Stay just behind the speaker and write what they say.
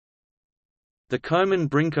The Komen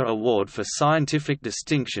Brinker Award for Scientific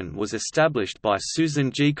Distinction was established by Susan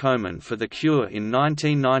G. Komen for the Cure in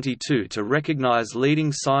 1992 to recognize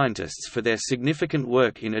leading scientists for their significant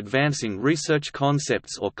work in advancing research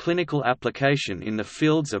concepts or clinical application in the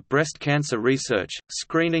fields of breast cancer research,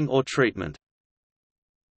 screening or treatment.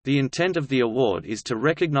 The intent of the award is to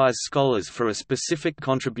recognize scholars for a specific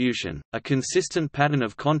contribution, a consistent pattern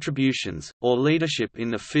of contributions, or leadership in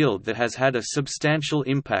the field that has had a substantial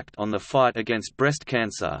impact on the fight against breast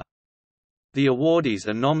cancer. The awardees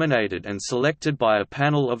are nominated and selected by a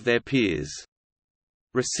panel of their peers.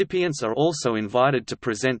 Recipients are also invited to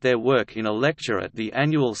present their work in a lecture at the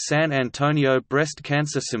annual San Antonio Breast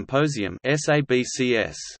Cancer Symposium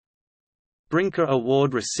 (SABCS). Brinker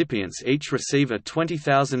Award recipients each receive a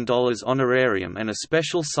 $20,000 honorarium and a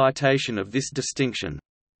special citation of this distinction.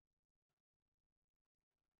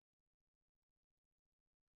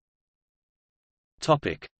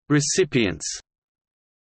 Topic: Recipients.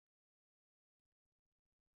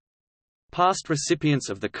 Past recipients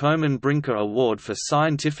of the Komen Brinker Award for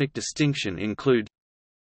Scientific Distinction include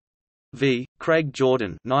V. Craig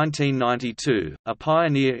Jordan 1992, a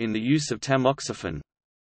pioneer in the use of tamoxifen.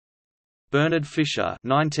 Bernard Fisher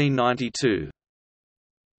 1992,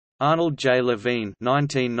 Arnold J. Levine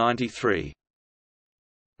 1993,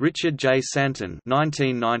 Richard J. Santon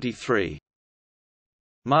 1993,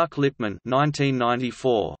 Mark Lippmann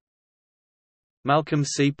 1994, Malcolm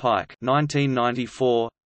C. Pike 1994,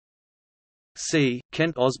 C.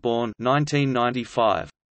 Kent Osborne 1995,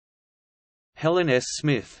 Helen S.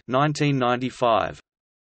 Smith 1995,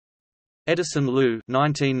 Edison Liu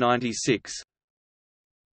 1996,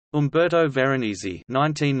 Umberto Veronese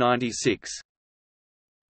 1996,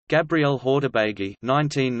 Gabrielle Hordebagi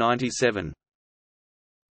 1997,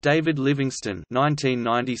 David Livingston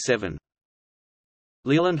 1997,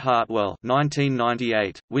 Leland Hartwell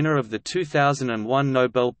 1998, winner of the 2001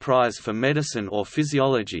 Nobel Prize for Medicine or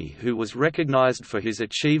Physiology, who was recognized for his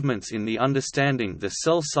achievements in the understanding the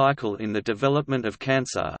cell cycle in the development of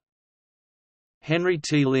cancer. Henry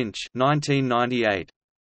T. Lynch 1998,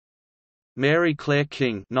 Mary Claire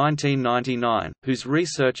King 1999, whose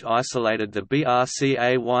research isolated the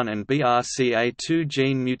BRCA1 and BRCA2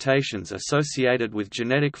 gene mutations associated with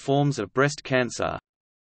genetic forms of breast cancer.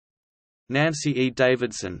 Nancy E.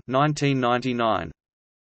 Davidson 1999,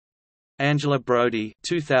 Angela Brody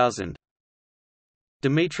 2000,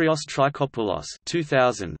 Dimitrios Trikopoulos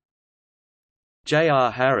 2000, J.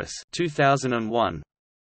 R. Harris 2001,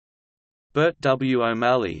 Bert W.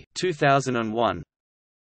 O'Malley 2001,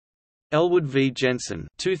 Elwood V. Jensen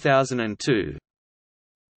 2002,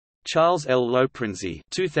 Charles L. Loprinzi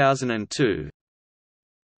 2002,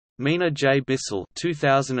 Mina J. Bissell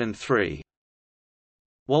 2003,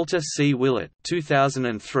 Walter C. Willett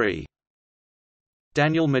 2003,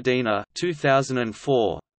 Daniel Medina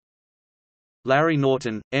 2004, Larry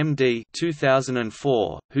Norton, MD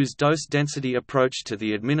 2004, whose dose-density approach to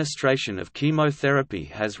the administration of chemotherapy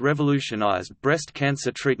has revolutionized breast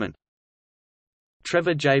cancer treatment.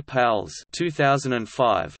 Trevor J. Powles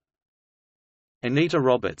 2005, Anita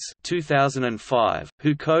Roberts 2005,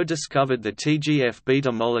 who co-discovered the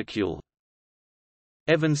TGF-beta molecule.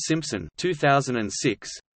 Evan Simpson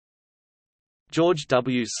 2006, George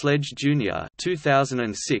W. Sledge Jr.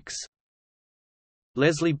 2006,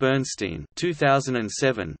 Leslie Bernstein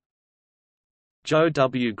 2007, Joe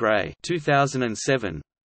W. Gray 2007,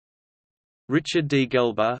 Richard D.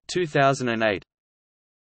 Gelber 2008,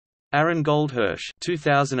 Aaron Goldhirsch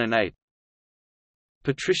 2008,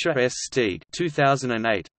 Patricia S. Stieg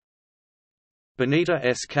 2008, Benita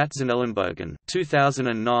S. Katzenellenbogen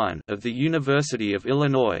 2009, of the University of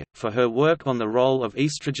Illinois, for her work on the role of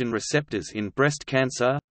estrogen receptors in breast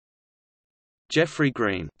cancer. Jeffrey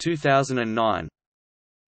Green 2009,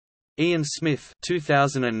 Ian Smith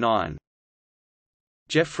 2009,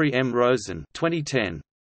 Jeffrey M. Rosen 2010,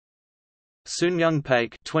 Soon-Young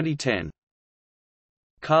Paik 2010,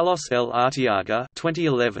 Carlos L. Arteaga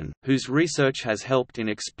 2011, whose research has helped in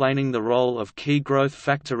explaining the role of key growth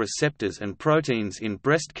factor receptors and proteins in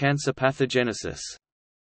breast cancer pathogenesis.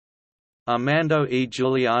 Armando E.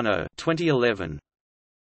 Giuliano 2011,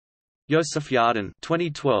 Yosef Yarden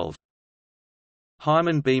 2012,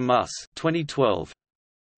 Hyman B. Muss 2012,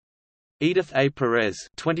 Edith A. Perez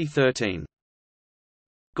 2013,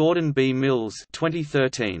 Gordon B. Mills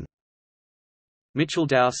 2013, Mitchell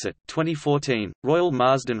Dowsett 2014, Royal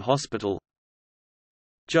Marsden Hospital,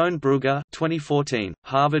 Joan Brugger 2014,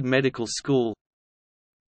 Harvard Medical School,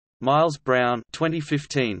 Miles Brown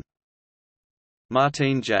 2015,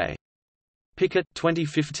 Martine J. Pickett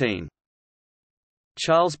 2015,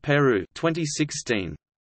 Charles Peru 2016,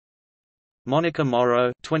 Monica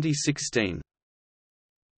Morrow 2016.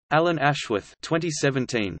 Alan Ashworth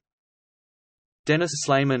 2017. Dennis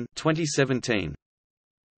Slayman 2017.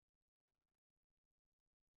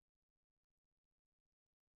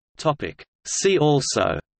 Topic. See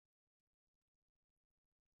also: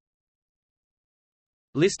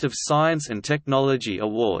 List of science and technology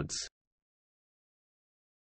awards.